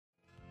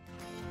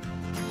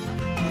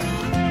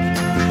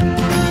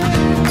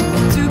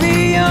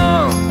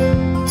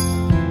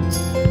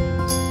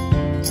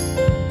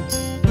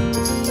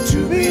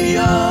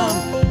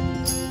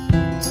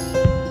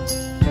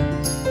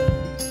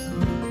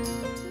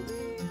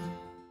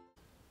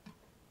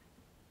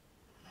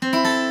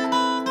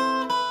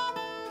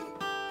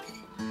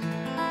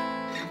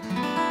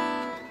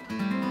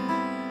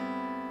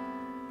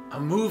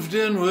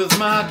moved in with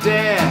my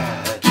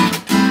dad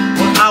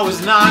when I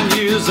was 9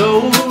 years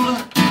old.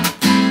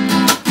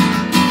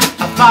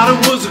 I thought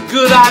it was a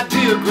good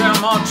idea,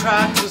 Grandma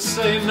tried to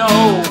say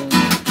no.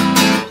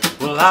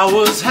 Well, I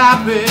was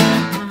happy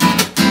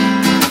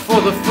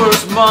for the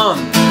first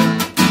month.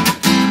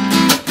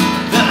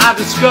 Then I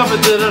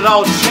discovered that it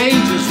all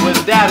changes when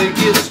Daddy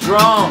gets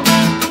drunk.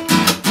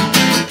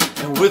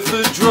 And with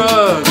the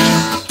drugs,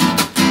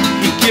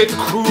 he'd get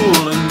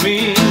cruel and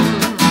mean.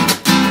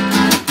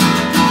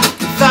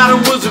 Thought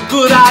it was a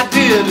good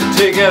idea to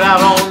take it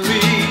out on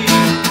me.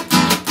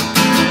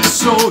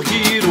 So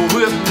he'd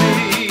whip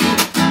me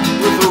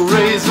with a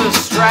razor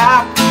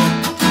strap.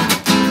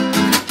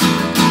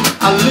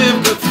 I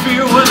lived with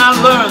fear when I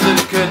learned that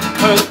it could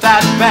hurt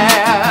that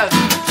bad.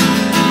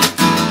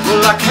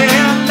 Well, I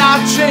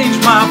cannot change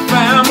my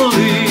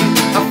family.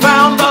 I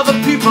found other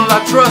people I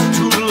trust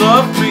who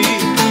love me.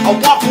 I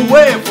walk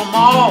away from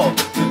all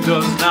that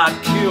does not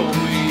kill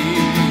me.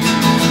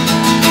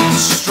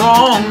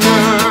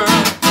 Stronger.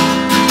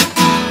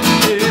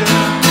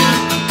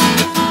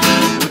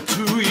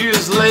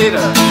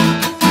 Later,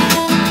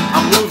 I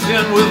moved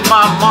in with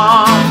my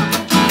mom.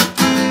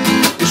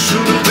 It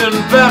should have been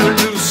better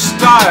to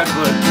start,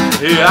 but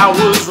yeah, I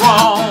was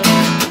wrong.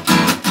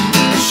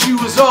 She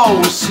was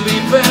always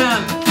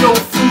sleeping, no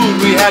food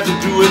we had to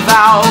do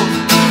without.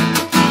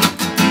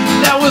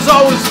 There was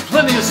always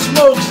plenty of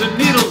smokes and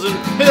needles and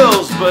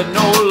pills, but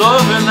no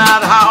love in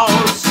that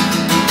house.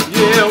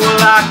 Yeah,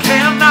 well, I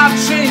cannot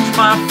change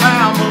my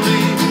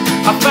family.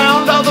 I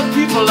found other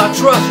people I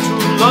trust who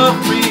love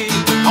me.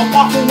 I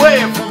walk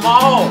away from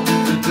all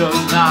that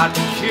does not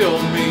kill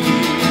me.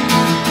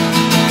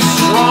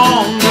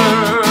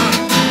 Stronger.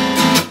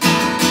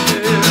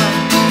 Yeah.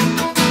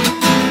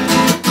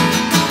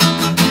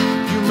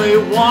 You may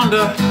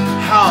wonder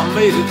how I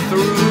made it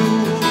through.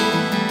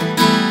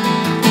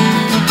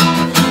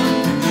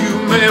 You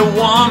may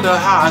wonder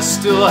how I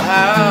still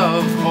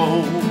have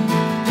hope.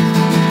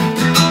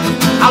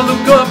 I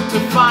look up to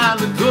find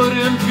the good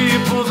in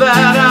people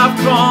that I've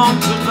come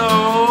to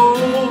know.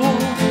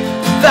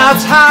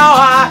 That's how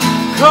I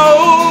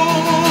cope,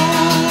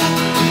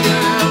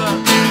 yeah.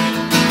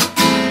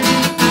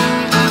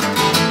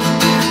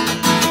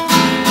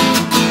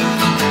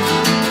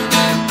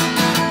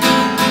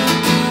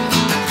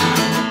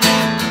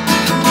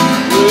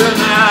 When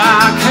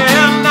I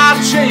cannot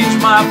change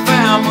my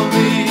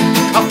family,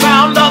 I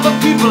found other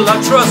people I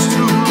trust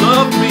who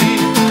love me.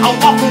 I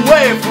walk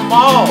away from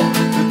all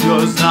that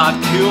does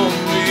not kill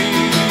me.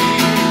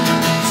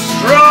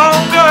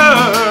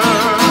 Stronger.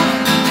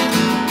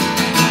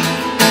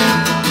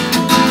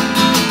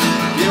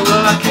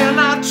 I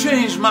cannot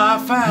change my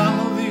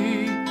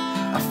family.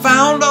 I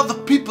found other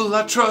people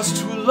I trust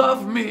who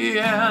love me,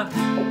 and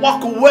I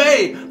walk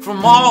away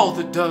from all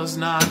that does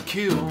not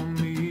kill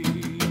me.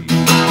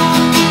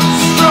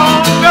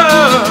 Stronger,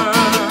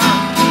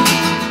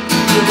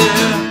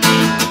 yeah.